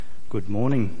Good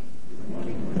morning.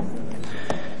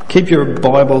 Keep your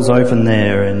Bibles open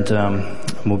there and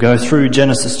we'll go through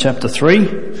Genesis chapter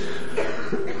 3.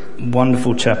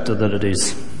 Wonderful chapter that it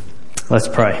is. Let's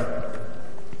pray.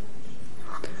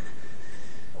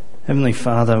 Heavenly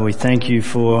Father, we thank you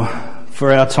for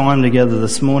our time together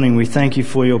this morning. We thank you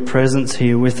for your presence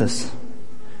here with us.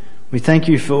 We thank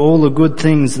you for all the good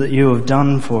things that you have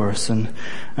done for us and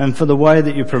for the way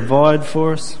that you provide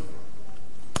for us.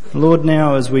 Lord,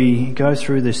 now as we go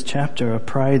through this chapter, I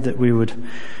pray that we would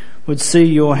see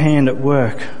your hand at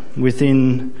work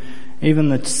within even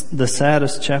the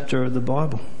saddest chapter of the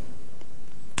Bible.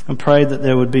 I pray that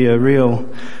there would be a real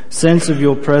sense of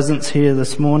your presence here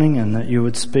this morning and that you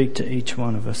would speak to each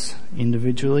one of us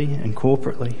individually and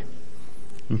corporately.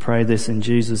 And pray this in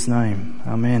Jesus' name.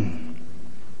 Amen.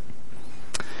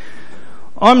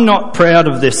 I'm not proud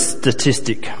of this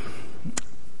statistic.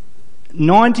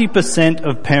 90%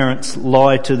 of parents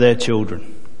lie to their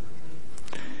children.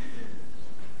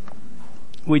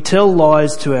 We tell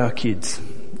lies to our kids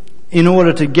in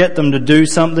order to get them to do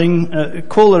something,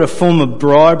 call it a form of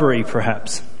bribery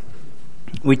perhaps.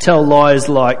 We tell lies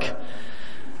like,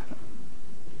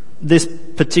 this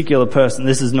particular person,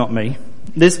 this is not me,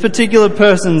 this particular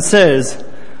person says,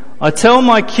 I tell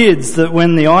my kids that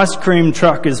when the ice cream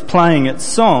truck is playing its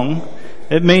song,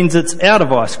 it means it's out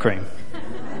of ice cream.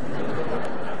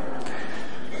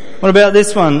 What about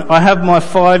this one? I have my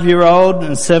 5-year-old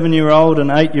and 7-year-old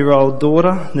and 8-year-old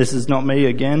daughter, this is not me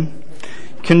again,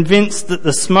 convinced that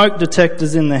the smoke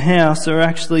detectors in the house are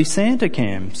actually Santa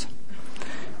cams.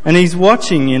 And he's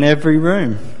watching in every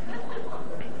room.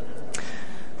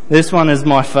 This one is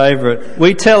my favourite.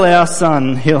 We tell our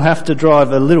son he'll have to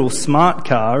drive a little smart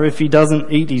car if he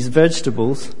doesn't eat his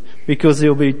vegetables because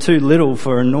he'll be too little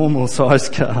for a normal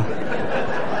sized car.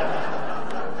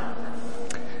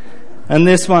 And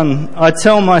this one, I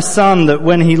tell my son that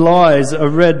when he lies, a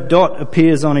red dot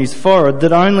appears on his forehead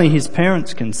that only his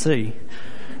parents can see.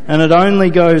 And it only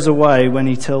goes away when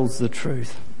he tells the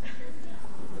truth.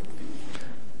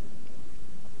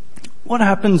 What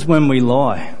happens when we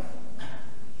lie?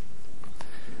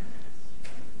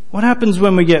 What happens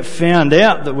when we get found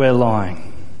out that we're lying?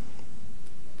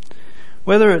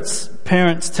 Whether it's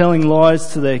parents telling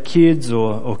lies to their kids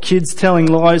or kids telling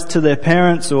lies to their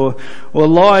parents or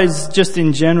lies just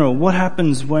in general, what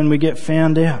happens when we get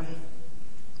found out?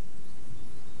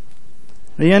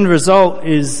 The end result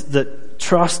is that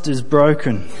trust is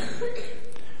broken.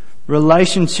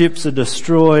 Relationships are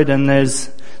destroyed and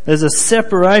there's a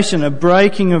separation, a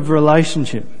breaking of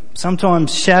relationship,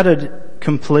 sometimes shattered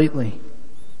completely.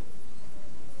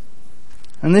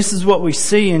 And this is what we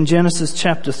see in Genesis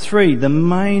chapter 3. The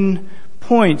main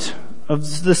point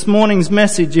of this morning's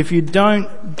message, if you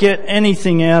don't get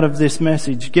anything out of this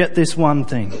message, get this one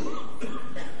thing.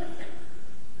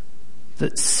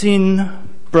 That sin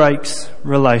breaks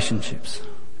relationships.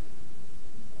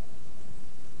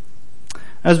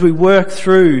 As we work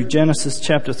through Genesis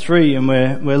chapter 3 and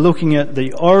we're looking at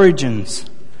the origins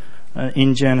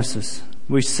in Genesis,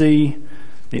 we see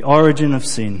the origin of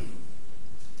sin.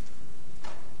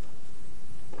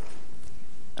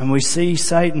 And we see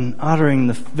Satan uttering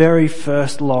the very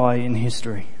first lie in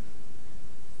history.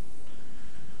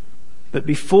 But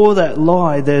before that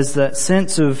lie, there's that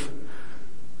sense of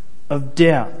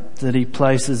doubt that he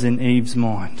places in Eve's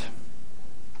mind.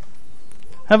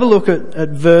 Have a look at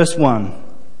verse 1.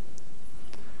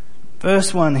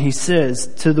 Verse 1, he says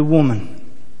to the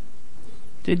woman,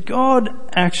 did God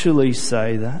actually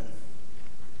say that?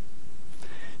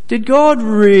 Did God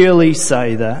really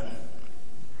say that?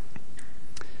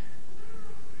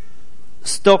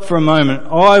 Stop for a moment.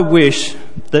 I wish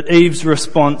that Eve's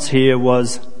response here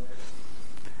was,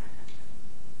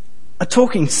 a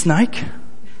talking snake?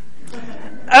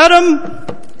 Adam,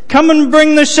 come and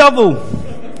bring the shovel.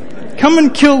 Come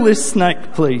and kill this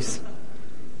snake, please.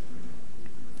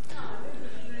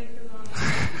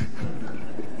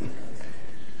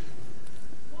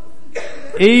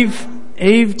 Eve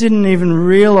didn't even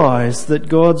realise that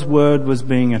God's word was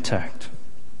being attacked.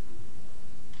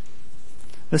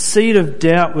 The seed of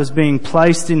doubt was being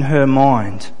placed in her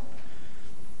mind.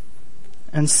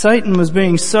 And Satan was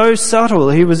being so subtle,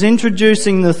 he was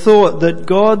introducing the thought that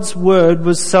God's word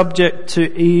was subject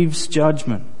to Eve's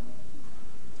judgment.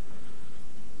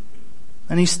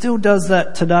 And he still does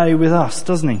that today with us,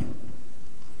 doesn't he?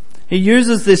 He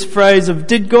uses this phrase of,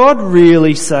 did God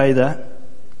really say that?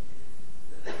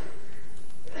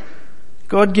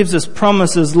 God gives us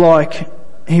promises like,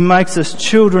 he makes us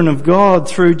children of God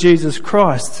through Jesus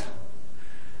Christ.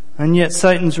 And yet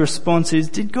Satan's response is,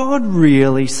 did God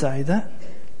really say that?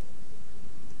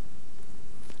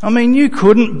 I mean, you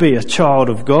couldn't be a child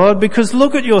of God because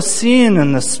look at your sin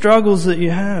and the struggles that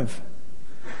you have.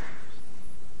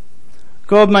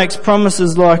 God makes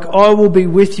promises like, I will be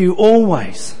with you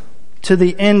always to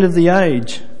the end of the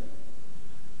age.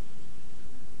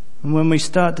 And when we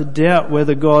start to doubt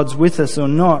whether God's with us or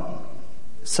not,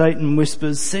 Satan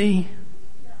whispers, see,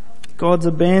 God's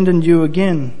abandoned you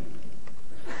again.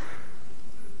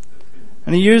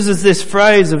 And he uses this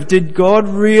phrase of, did God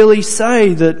really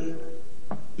say that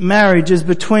marriage is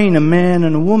between a man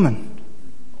and a woman?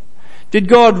 Did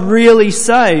God really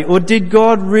say, or did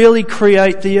God really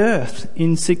create the earth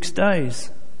in 6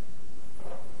 days?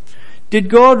 Did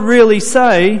God really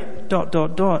say, ...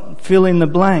 fill in the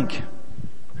blank?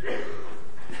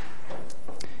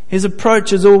 His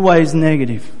approach is always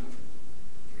negative.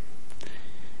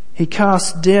 He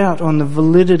casts doubt on the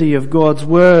validity of God's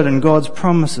word and God's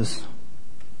promises.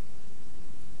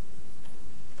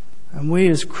 And we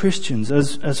as Christians,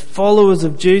 as followers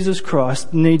of Jesus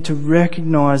Christ, need to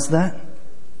recognise that.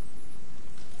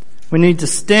 We need to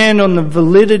stand on the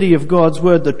validity of God's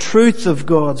word, the truth of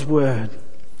God's word,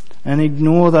 and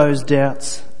ignore those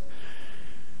doubts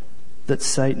that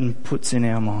Satan puts in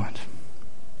our mind.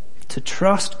 To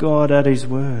trust God at his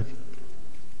word.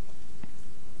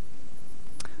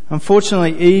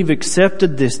 Unfortunately, Eve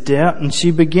accepted this doubt and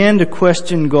she began to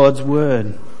question God's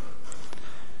word.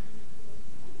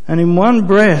 And in one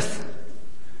breath,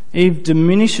 Eve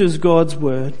diminishes God's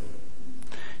word.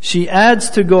 She adds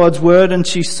to God's word and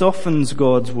she softens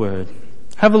God's word.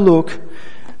 Have a look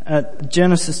at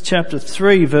Genesis chapter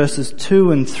 3 verses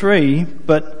 2 and 3,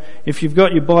 but if you've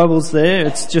got your Bibles there,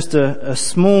 it's just a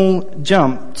small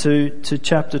jump to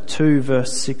chapter 2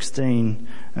 verse 16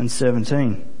 and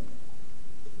 17.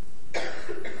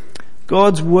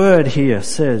 God's word here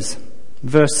says,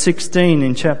 verse 16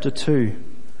 in chapter 2,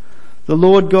 the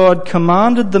Lord God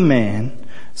commanded the man,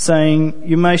 saying,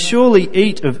 you may surely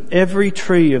eat of every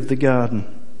tree of the garden,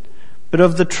 but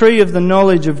of the tree of the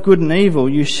knowledge of good and evil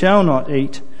you shall not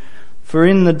eat, for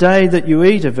in the day that you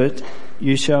eat of it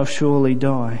you shall surely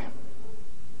die.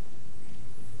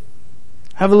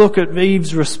 Have a look at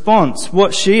Eve's response,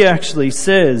 what she actually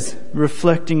says,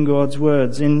 reflecting God's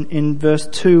words in verse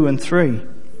 2 and 3.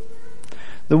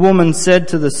 The woman said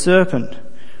to the serpent,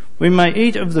 we may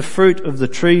eat of the fruit of the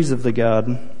trees of the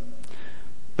garden,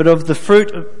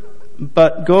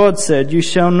 but God said, you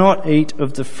shall not eat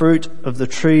of the fruit of the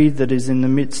tree that is in the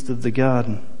midst of the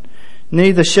garden,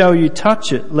 neither shall you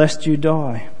touch it, lest you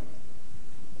die.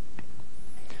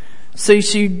 See,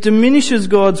 she diminishes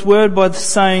God's word by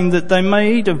saying that they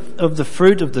may eat of the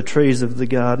fruit of the trees of the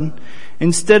garden,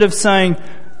 instead of saying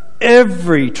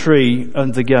every tree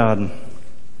of the garden.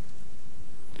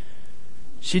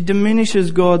 She diminishes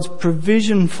God's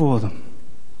provision for them.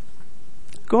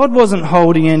 God wasn't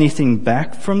holding anything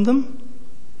back from them.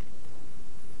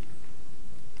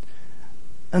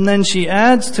 And then she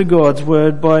adds to God's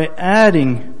word by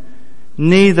adding,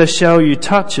 neither shall you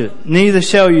touch it, neither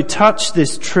shall you touch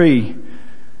this tree,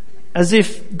 as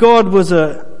if God was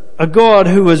a God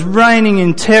who was reigning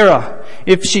in terror.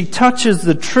 If she touches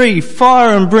the tree,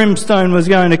 fire and brimstone was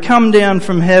going to come down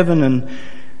from heaven. And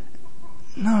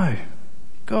no,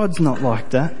 God's not like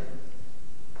that.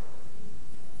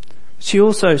 She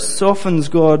also softens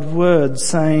God's word,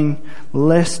 saying,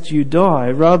 lest you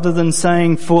die, rather than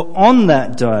saying, for on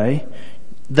that day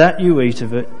that you eat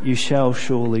of it, you shall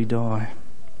surely die.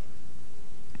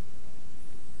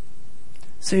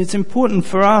 See, it's important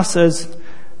for us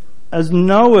as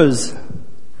knowers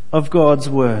of God's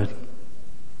word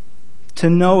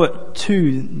to know it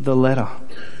to the letter,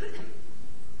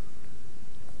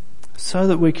 so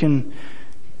that we can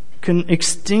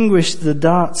extinguish the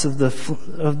darts of the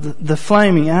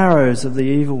flaming arrows of the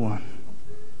evil one.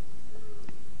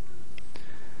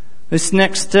 This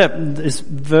next step, is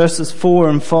verses 4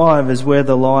 and 5, is where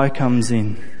the lie comes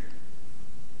in.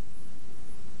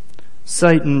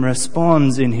 Satan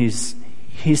responds in his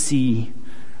hissy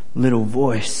little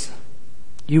voice,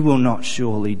 you will not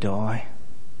surely die.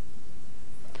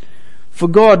 For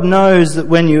God knows that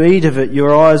when you eat of it,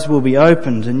 your eyes will be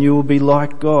opened and you will be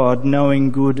like God,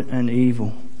 knowing good and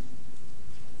evil.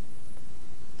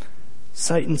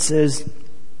 Satan says,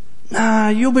 nah,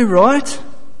 you'll be right.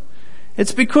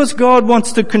 It's because God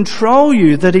wants to control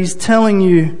you that he's telling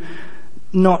you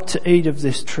not to eat of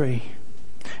this tree.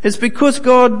 It's because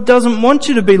God doesn't want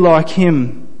you to be like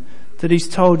him that he's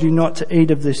told you not to eat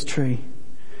of this tree.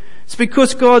 It's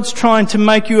because God's trying to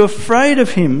make you afraid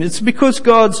of him. It's because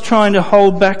God's trying to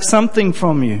hold back something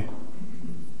from you.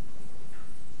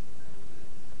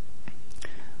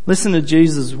 Listen to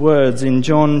Jesus' words in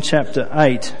John chapter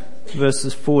 8,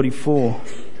 verses 44.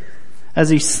 as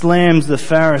he slams the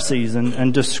Pharisees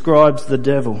and describes the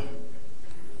devil.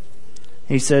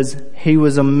 He says, he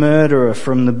was a murderer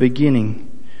from the beginning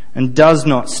and does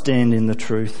not stand in the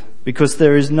truth, because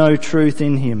there is no truth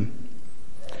in him.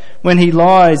 When he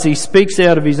lies, he speaks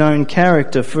out of his own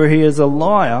character, for he is a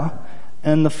liar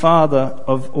and the father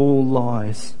of all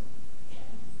lies.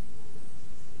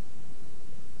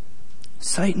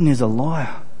 Satan is a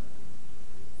liar.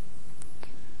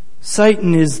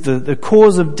 Satan is the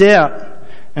cause of doubt,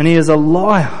 and he is a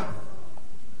liar.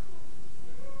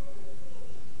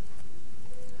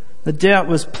 The doubt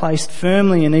was placed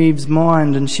firmly in Eve's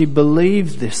mind, and she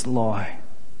believed this lie.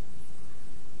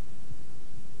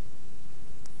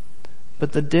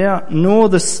 But the doubt nor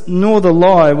the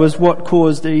lie was what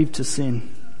caused Eve to sin,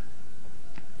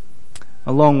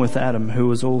 along with Adam, who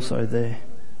was also there.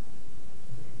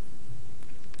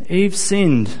 Eve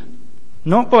sinned,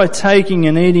 not by taking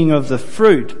and eating of the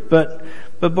fruit, but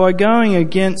by going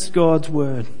against God's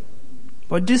word,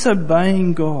 by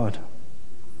disobeying God,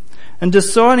 and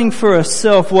deciding for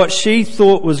herself what she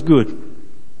thought was good,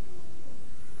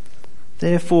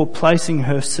 therefore placing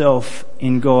herself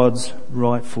in God's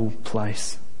rightful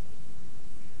place.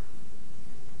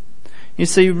 You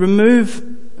see,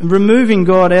 removing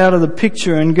God out of the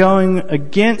picture and going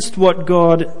against what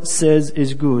God says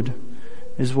is good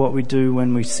is what we do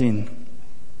when we sin.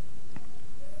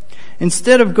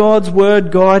 Instead of God's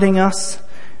word guiding us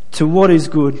to what is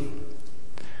good,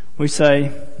 we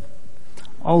say,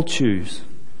 I'll choose.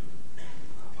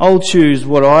 I'll choose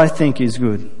what I think is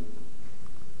good.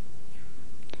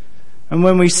 And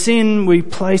when we sin, we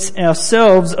place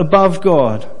ourselves above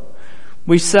God.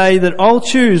 We say that I'll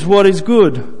choose what is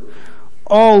good.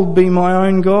 I'll be my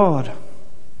own God.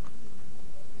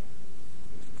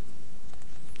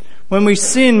 When we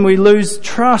sin, we lose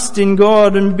trust in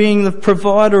God and being the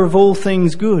provider of all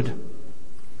things good.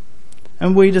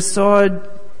 And we decide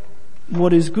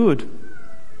what is good.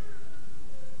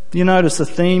 You notice a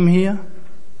theme here?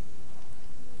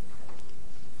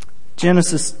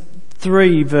 Genesis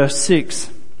 3 verse 6.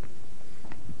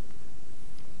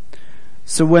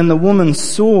 So when the woman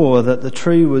saw that the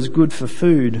tree was good for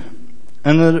food,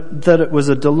 and that it was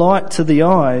a delight to the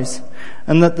eyes,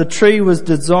 and that the tree was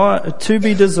to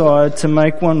be desired to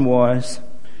make one wise,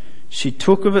 she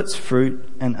took of its fruit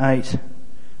and ate.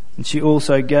 And she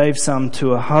also gave some to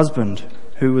her husband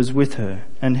who was with her,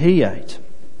 and he ate.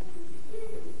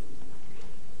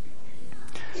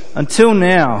 Until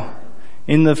now,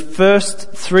 in the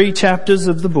first 3 chapters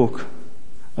of the book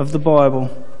of the Bible,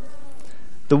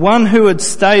 the one who had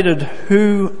stated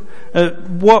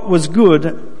what was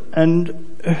good and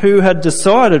who had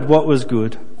decided what was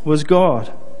good was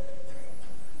God.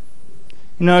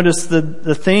 Notice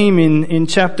the theme in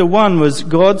chapter 1 was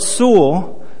God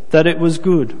saw that it was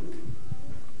good.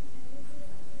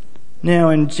 Now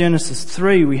in Genesis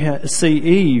 3 we see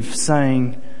Eve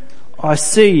saying, I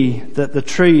see that the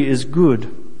tree is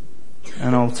good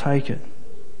and I'll take it.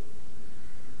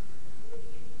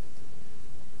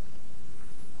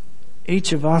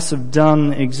 Each of us have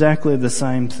done exactly the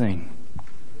same thing.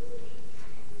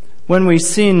 When we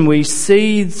sin, we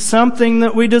see something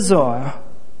that we desire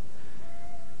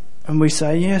and we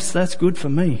say, yes, that's good for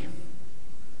me.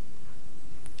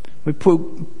 We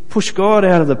push God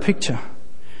out of the picture.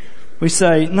 We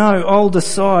say, no, I'll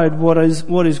decide what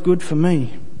is good for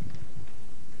me.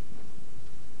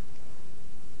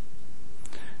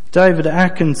 David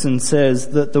Atkinson says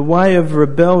that the way of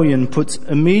rebellion puts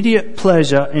immediate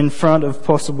pleasure in front of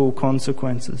possible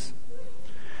consequences.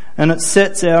 And it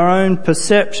sets our own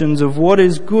perceptions of what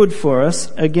is good for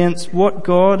us against what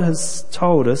God has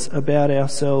told us about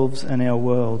ourselves and our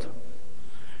world.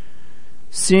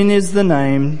 Sin is the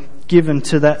name given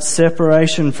to that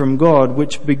separation from God,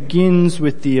 which begins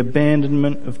with the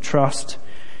abandonment of trust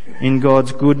in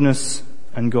God's goodness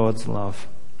and God's love.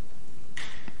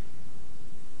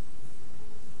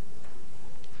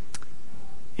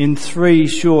 In 3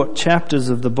 short chapters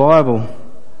of the Bible,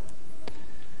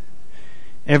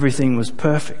 everything was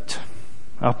perfect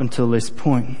up until this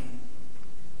point.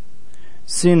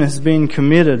 Sin has been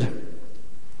committed.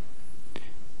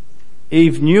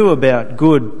 Eve knew about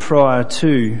good prior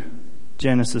to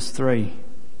Genesis 3.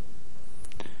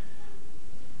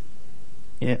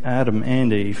 Yeah, Adam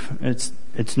and Eve.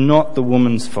 It's not the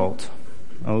woman's fault.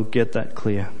 I'll get that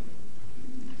clear.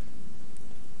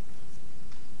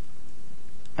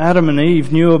 Adam and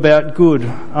Eve knew about good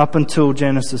up until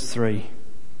Genesis 3.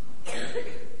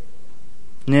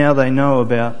 Now they know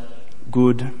about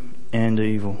good and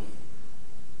evil.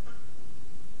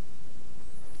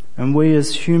 And we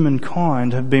as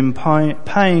humankind have been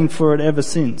paying for it ever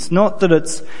since. Not that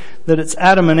that it's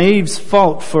Adam and Eve's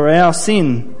fault for our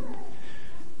sin.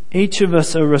 Each of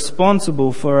us are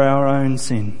responsible for our own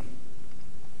sin.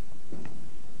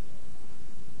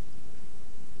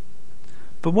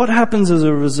 But what happens as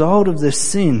a result of this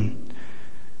sin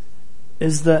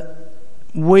is that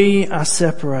we are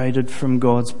separated from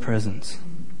God's presence.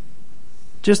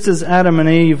 Just as Adam and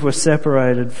Eve were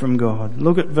separated from God.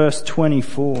 Look at verse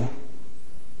 24.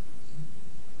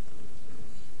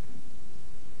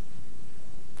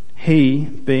 He,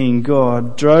 being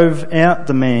God, drove out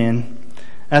the man,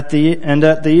 at the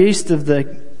east of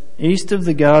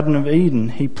the Garden of Eden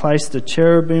he placed a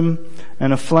cherubim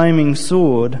and a flaming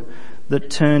sword that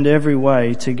turned every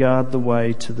way to guard the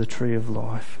way to the tree of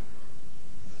life.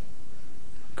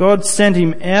 God sent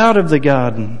him out of the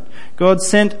garden. God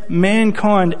sent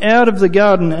mankind out of the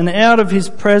garden and out of his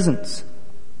presence.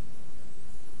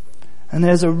 And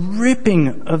there's a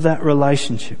ripping of that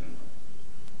relationship.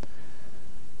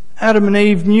 Adam and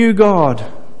Eve knew God.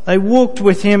 They walked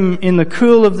with him in the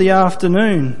cool of the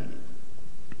afternoon.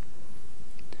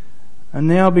 And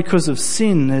now because of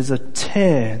sin, there's a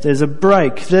tear, there's a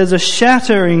break, there's a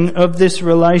shattering of this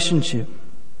relationship.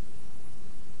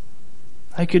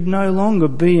 They could no longer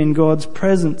be in God's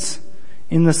presence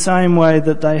in the same way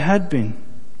that they had been.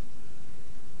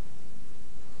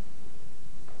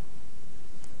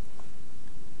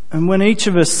 And when each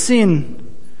of us sin,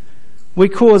 we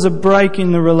cause a break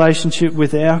in the relationship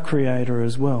with our Creator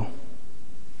as well.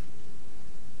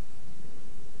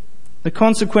 The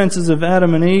consequences of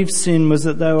Adam and Eve's sin was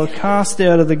that they were cast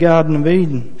out of the Garden of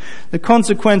Eden. The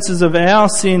consequences of our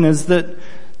sin is that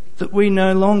we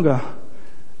no longer,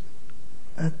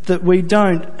 that we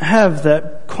don't have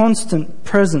that constant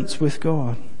presence with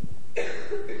God.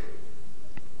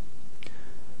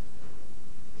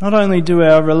 Not only do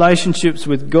our relationships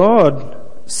with God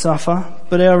suffer,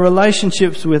 but our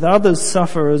relationships with others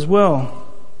suffer as well.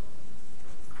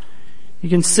 You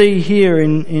can see here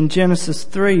in Genesis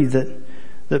 3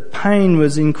 that pain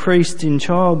was increased in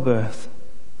childbirth.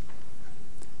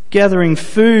 Gathering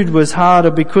food was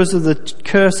harder because of the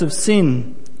curse of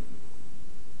sin.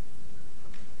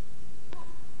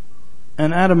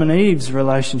 And Adam and Eve's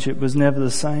relationship was never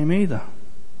the same either.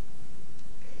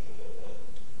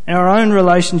 Our own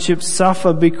relationships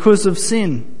suffer because of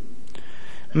sin.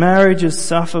 Marriages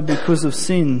suffer because of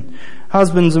sin.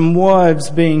 Husbands and wives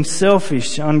being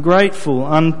selfish, ungrateful,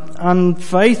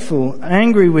 unfaithful,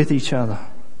 angry with each other.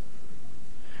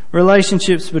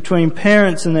 Relationships between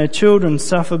parents and their children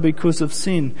suffer because of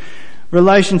sin.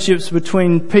 Relationships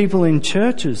between people in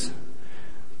churches,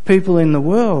 people in the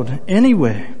world,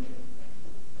 anywhere.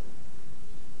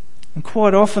 And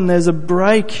quite often there's a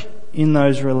break in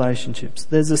those relationships.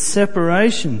 There's a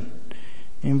separation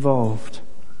involved.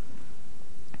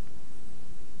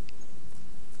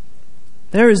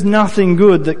 There is nothing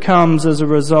good that comes as a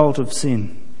result of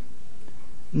sin.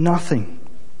 Nothing.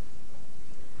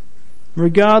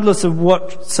 Regardless of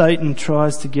what Satan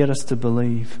tries to get us to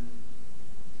believe.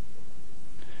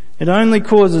 It only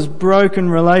causes broken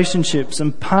relationships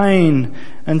and pain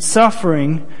and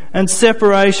suffering and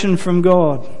separation from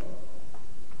God.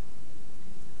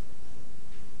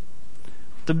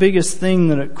 The biggest thing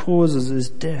that it causes is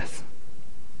death.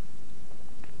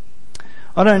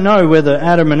 I don't know whether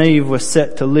Adam and Eve were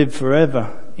set to live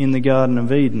forever in the Garden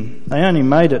of Eden. They only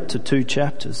made it to 2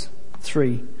 chapters,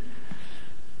 3.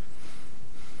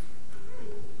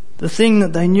 The thing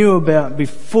that they knew about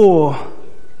before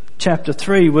chapter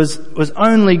 3 was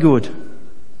only good.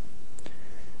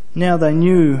 Now they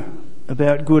knew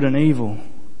about good and evil.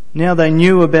 Now they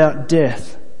knew about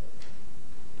death.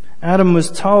 Adam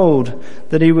was told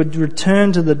that he would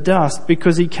return to the dust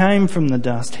because he came from the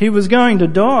dust. He was going to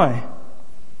die.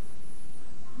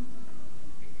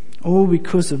 All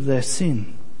because of their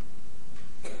sin.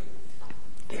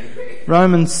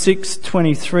 Romans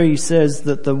 6:23 says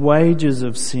that the wages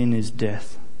of sin is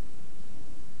death.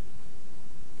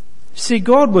 See,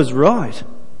 God was right.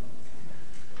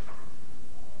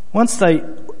 Once they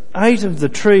ate of the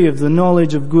tree of the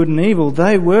knowledge of good and evil,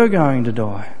 they were going to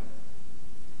die.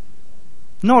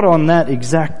 Not on that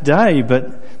exact day,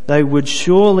 but they would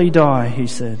surely die, he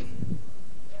said.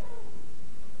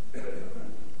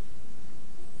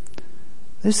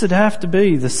 This would have to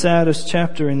be the saddest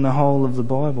chapter in the whole of the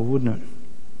Bible, wouldn't it?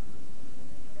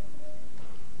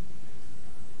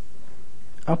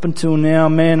 Up until now,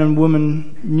 man and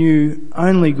woman knew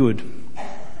only good.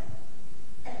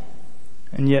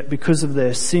 And yet, because of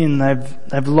their sin,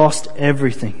 they've lost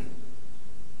everything.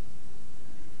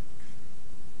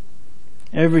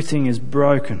 Everything is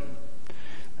broken.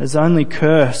 There's only a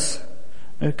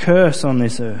curse on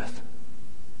this earth.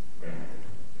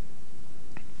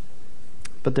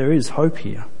 But there is hope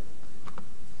here.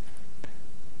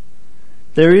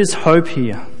 There is hope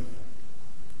here.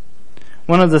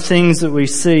 One of the things that we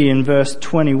see in verse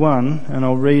 21, and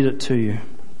I'll read it to you.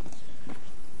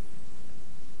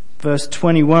 Verse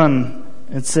 21,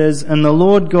 it says, "And the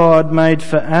Lord God made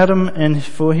for Adam and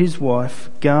for his wife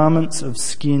garments of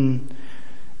skin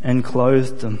and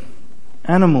clothed them."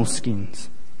 Animal skins.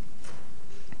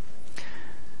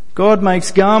 God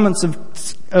makes garments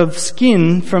of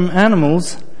skin from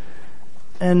animals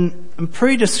and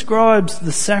pre-describes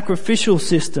the sacrificial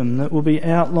system that will be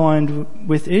outlined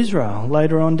with Israel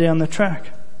later on down the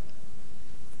track.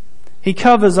 He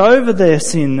covers over their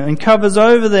sin and covers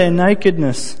over their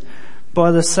nakedness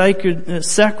by the sacred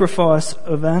sacrifice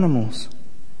of animals.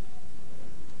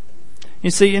 You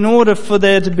see, in order for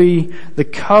there to be the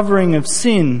covering of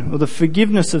sin or the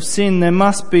forgiveness of sin, there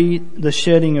must be the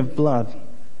shedding of blood.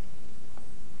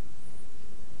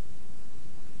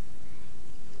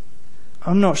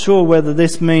 I'm not sure whether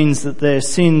this means that their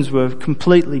sins were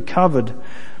completely covered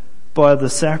by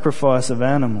the sacrifice of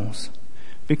animals,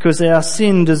 because our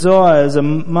sin desires a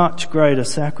much greater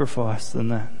sacrifice than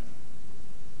that.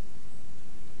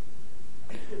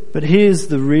 But here's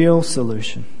the real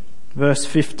solution. Verse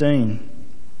 15.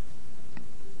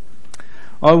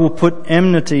 "I will put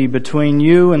enmity between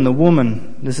you and the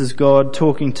woman." This is God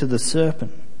talking to the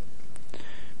serpent.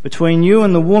 "Between you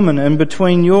and the woman, and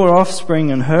between your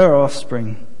offspring and her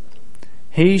offspring.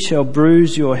 He shall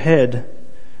bruise your head,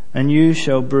 and you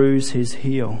shall bruise his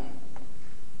heel."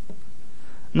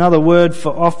 Another word for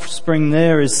offspring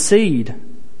there is seed.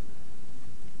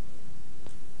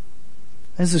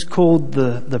 This is called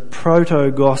the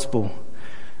proto-gospel,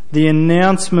 the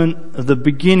announcement of the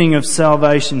beginning of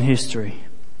salvation history,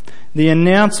 the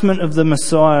announcement of the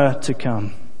Messiah to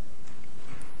come.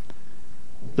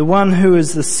 The one who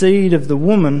is the seed of the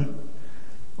woman,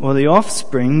 or the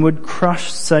offspring, would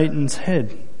crush Satan's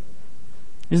head.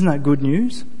 Isn't that good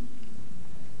news?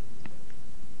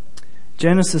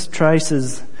 Genesis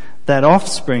traces that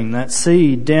offspring, that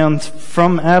seed, down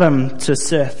from Adam to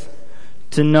Seth,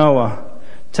 to Noah,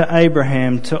 to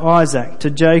Abraham, to Isaac, to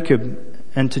Jacob,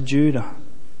 and to Judah.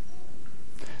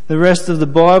 The rest of the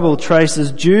Bible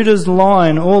traces Judah's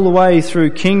line all the way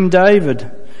through King David,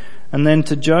 and then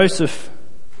to Joseph,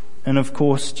 and of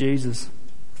course Jesus.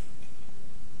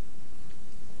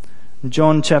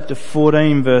 John chapter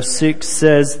 14 verse 6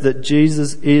 says that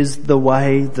Jesus is the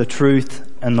way, the truth,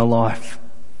 and the life.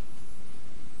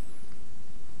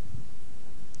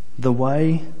 The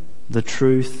way, the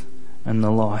truth, and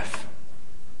the life.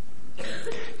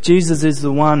 Jesus is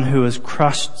the one who has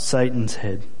crushed Satan's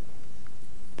head.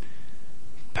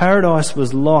 Paradise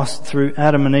was lost through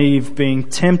Adam and Eve being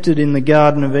tempted in the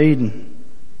Garden of Eden.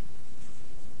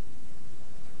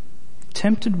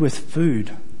 Tempted with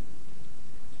food.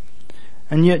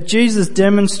 And yet Jesus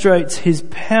demonstrates his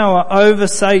power over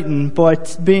Satan by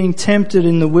being tempted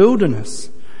in the wilderness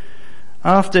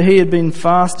after he had been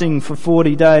fasting for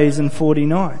 40 days and 40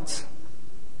 nights.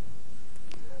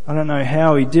 I don't know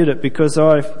how he did it, because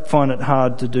I find it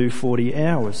hard to do 40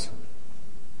 hours.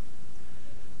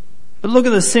 But look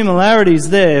at the similarities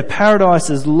there. Paradise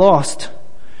is lost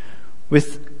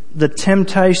with the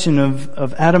temptation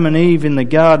of Adam and Eve in the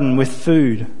garden with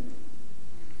food.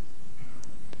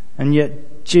 And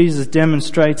yet Jesus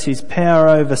demonstrates his power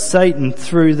over Satan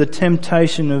through the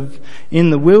temptation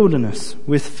in the wilderness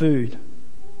with food.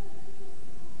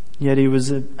 Yet he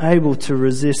was able to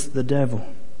resist the devil.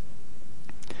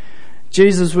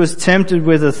 Jesus was tempted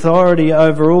with authority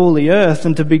over all the earth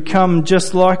and to become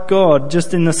just like God,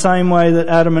 just in the same way that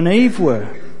Adam and Eve were.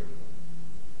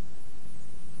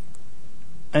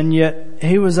 And yet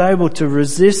he was able to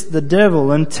resist the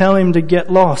devil and tell him to get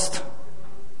lost.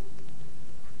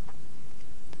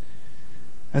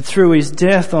 And through his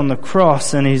death on the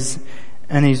cross and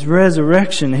his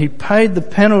resurrection, he paid the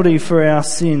penalty for our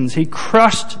sins. He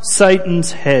crushed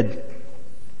Satan's head.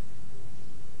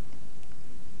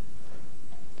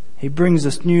 He brings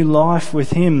us new life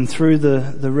with him through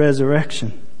the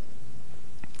resurrection.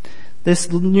 This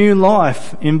new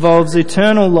life involves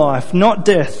eternal life, not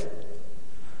death.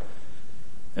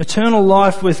 Eternal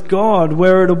life with God,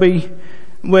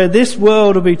 where this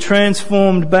world will be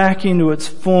transformed back into its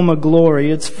former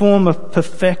glory, its former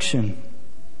perfection,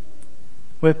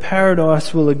 where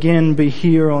paradise will again be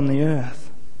here on the earth.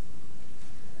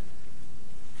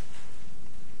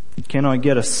 Can I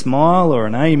get a smile or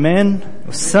an amen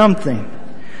or something?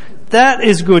 That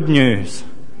is good news.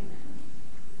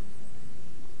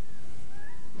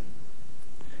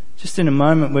 Just in a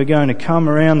moment we're going to come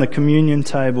around the communion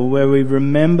table where we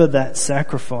remember that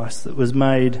sacrifice that was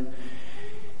made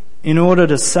in order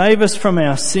to save us from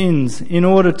our sins, in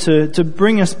order to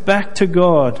bring us back to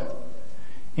God,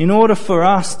 in order for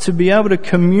us to be able to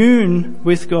commune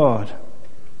with God.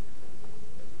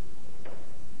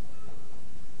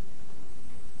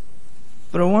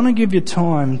 But I want to give you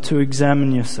time to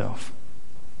examine yourself.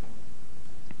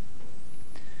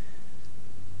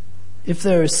 If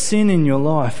there is sin in your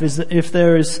life, if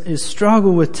there is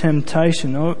struggle with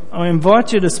temptation, I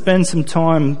invite you to spend some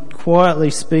time quietly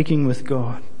speaking with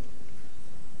God.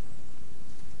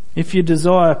 If you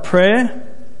desire prayer,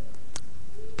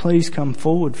 please come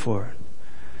forward for it.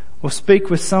 Or speak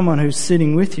with someone who's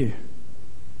sitting with you.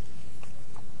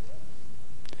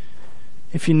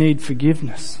 If you need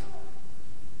forgiveness,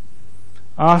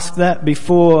 ask that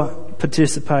before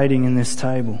participating in this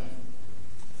table.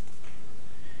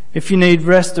 If you need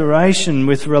restoration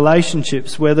with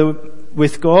relationships, whether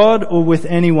with God or with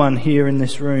anyone here in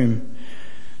this room,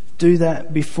 do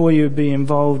that before you be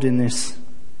involved in this.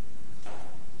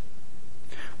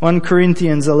 1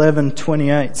 Corinthians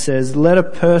 11:28 says, "Let a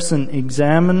person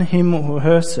examine him or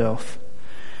herself,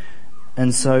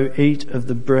 and so eat of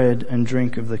the bread and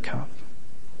drink of the cup."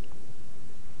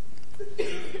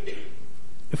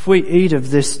 If we eat of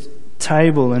this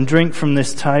table and drink from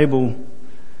this table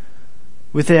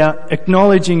without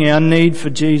acknowledging our need for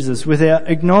Jesus, without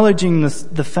acknowledging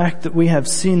the fact that we have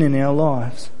sin in our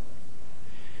lives,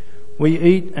 we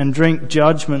eat and drink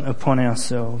judgment upon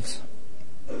ourselves.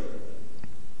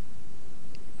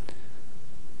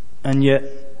 And yet,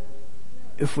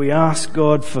 if we ask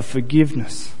God for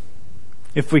forgiveness,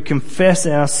 if we confess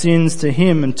our sins to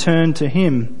Him and turn to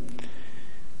Him,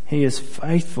 He is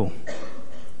faithful.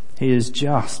 He is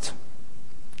just.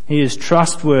 He is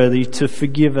trustworthy to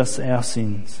forgive us our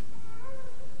sins.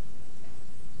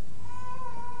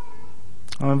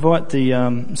 I invite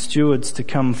the stewards to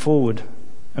come forward.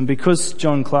 And because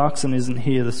John Clarkson isn't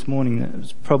here this morning,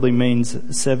 that probably means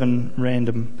 7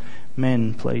 random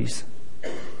men, please.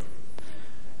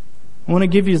 I want to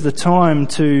give you the time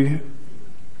to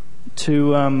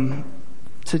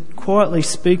quietly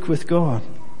speak with God.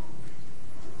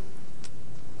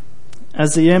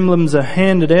 As the emblems are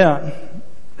handed out,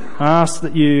 I ask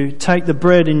that you take the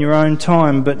bread in your own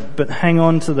time, but hang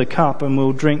on to the cup and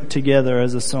we'll drink together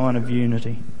as a sign of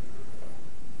unity.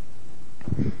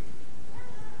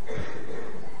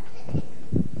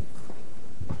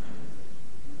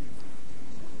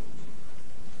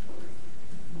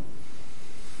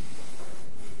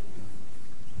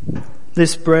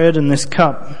 This bread and this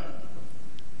cup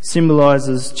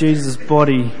symbolizes Jesus'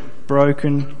 body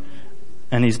broken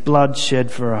and His blood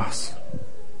shed for us.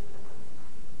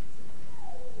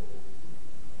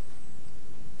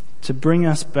 To bring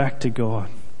us back to God.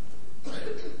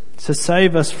 To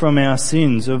save us from our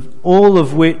sins, of all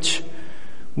of which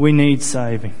we need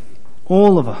saving.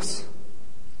 All of us.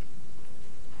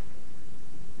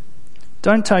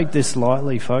 Don't take this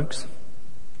lightly, folks.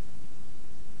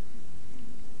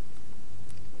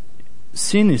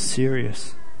 Sin is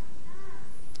serious.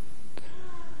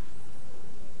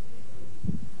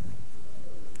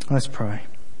 Let's pray.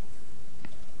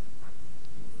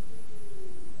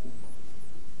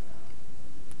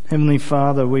 Heavenly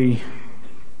Father, we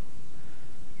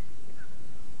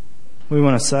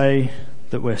want to say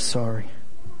that we're sorry.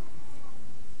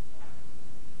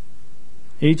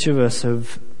 Each of us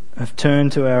have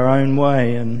turned to our own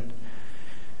way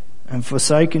and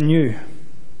forsaken You.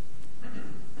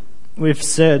 We've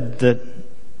said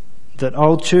that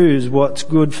I'll choose what's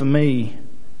good for me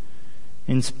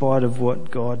in spite of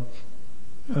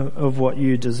what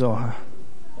You desire.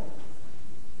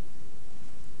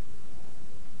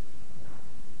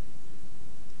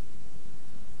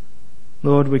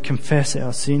 Lord, we confess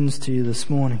our sins to You this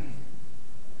morning.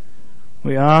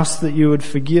 We ask that You would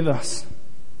forgive us.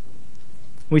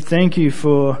 We thank You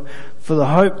for the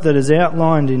hope that is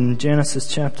outlined in Genesis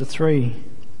chapter 3,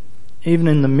 even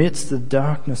in the midst of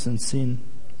darkness and sin.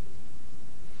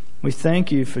 We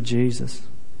thank You for Jesus.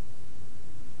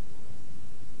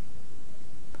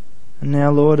 And now,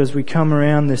 Lord, as we come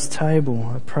around this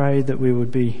table, I pray that we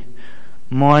would be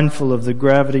mindful of the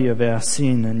gravity of our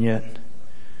sin and yet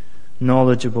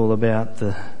knowledgeable about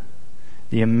the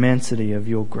immensity of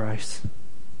Your grace.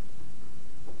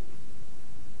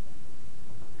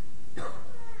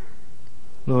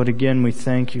 Lord, again we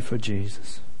thank You for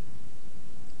Jesus.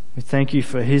 We thank You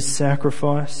for His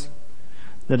sacrifice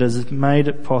that has made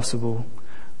it possible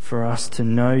for us to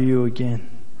know You again,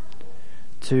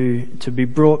 to be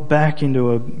brought back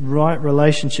into a right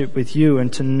relationship with You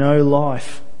and to know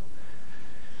life,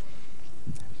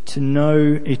 to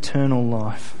know eternal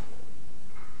life.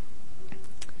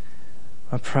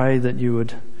 I pray that You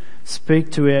would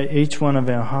speak to each one of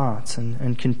our hearts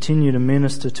and continue to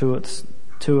minister to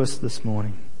us this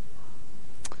morning.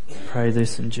 Pray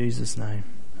this in Jesus' name.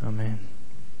 Amen.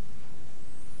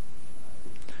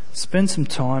 Spend some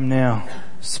time now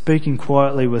speaking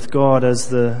quietly with God as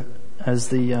the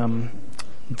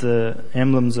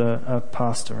emblems are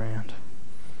passed around.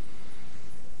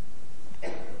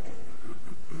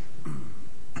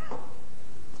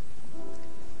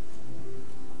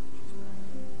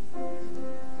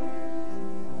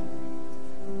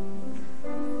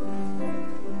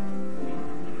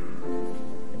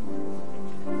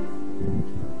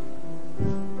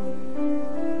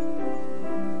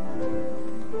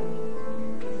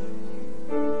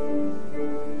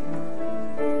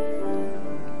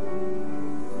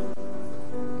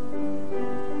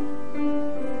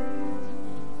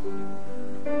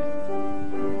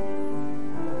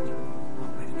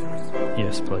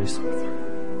 Yes, please.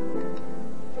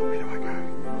 Where do I go?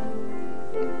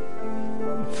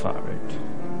 Far out.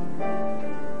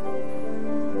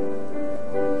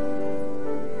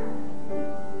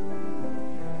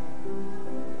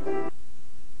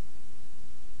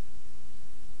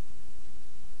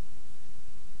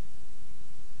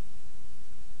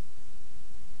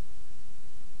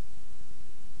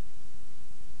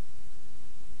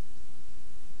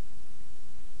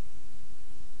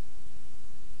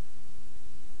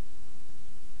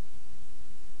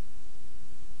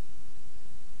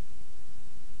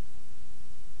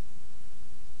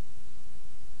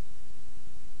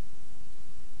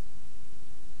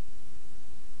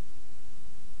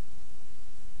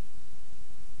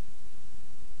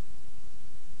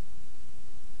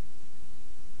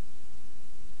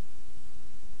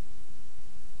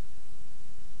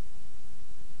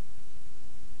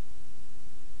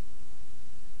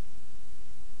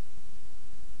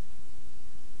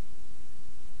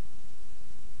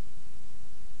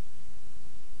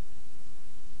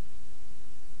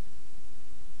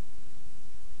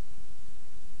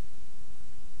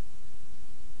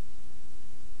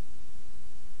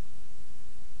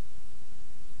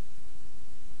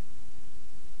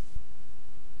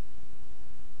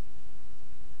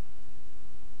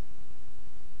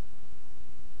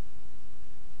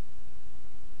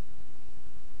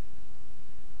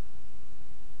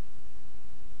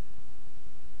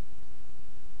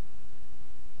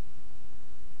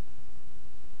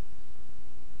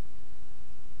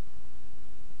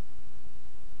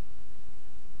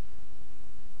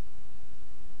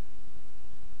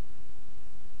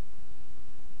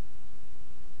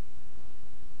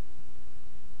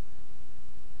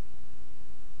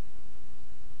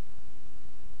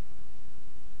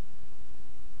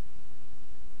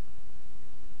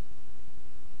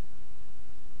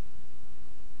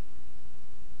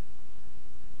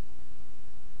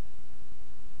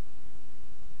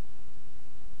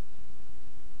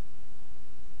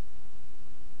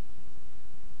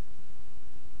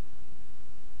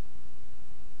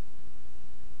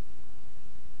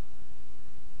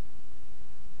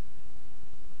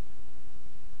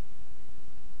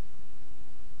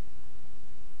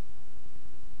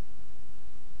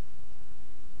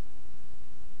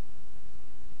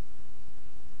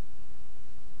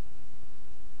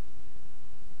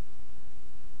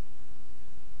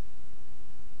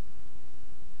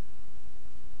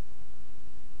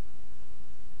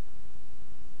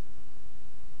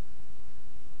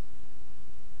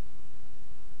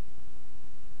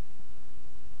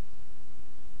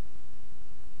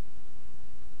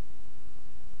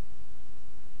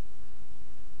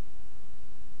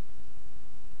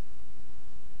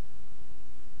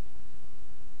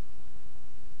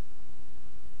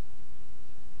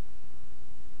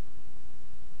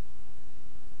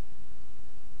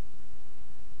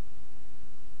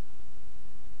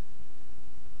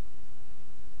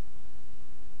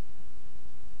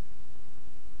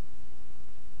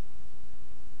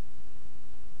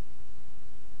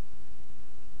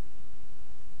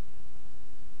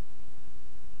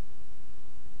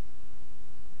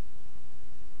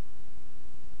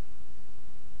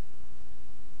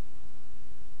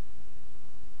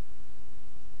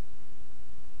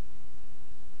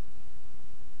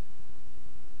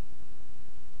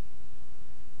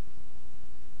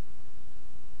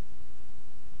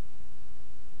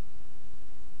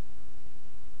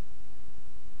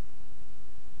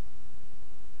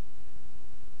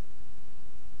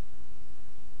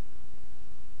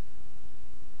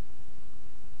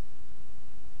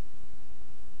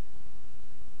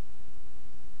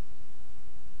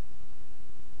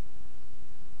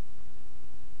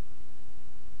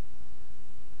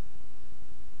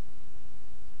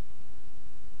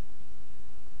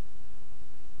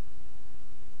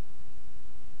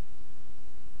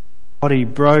 body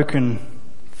broken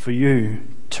for you,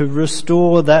 to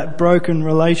restore that broken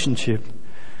relationship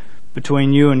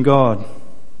between you and God.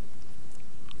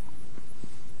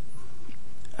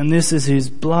 And this is his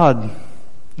blood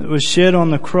that was shed on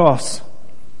the cross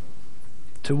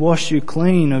to wash you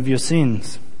clean of your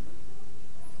sins,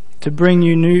 to bring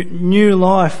you new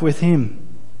life with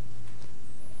him.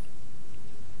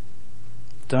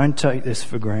 Don't take this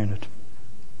for granted.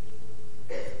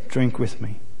 Drink with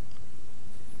me.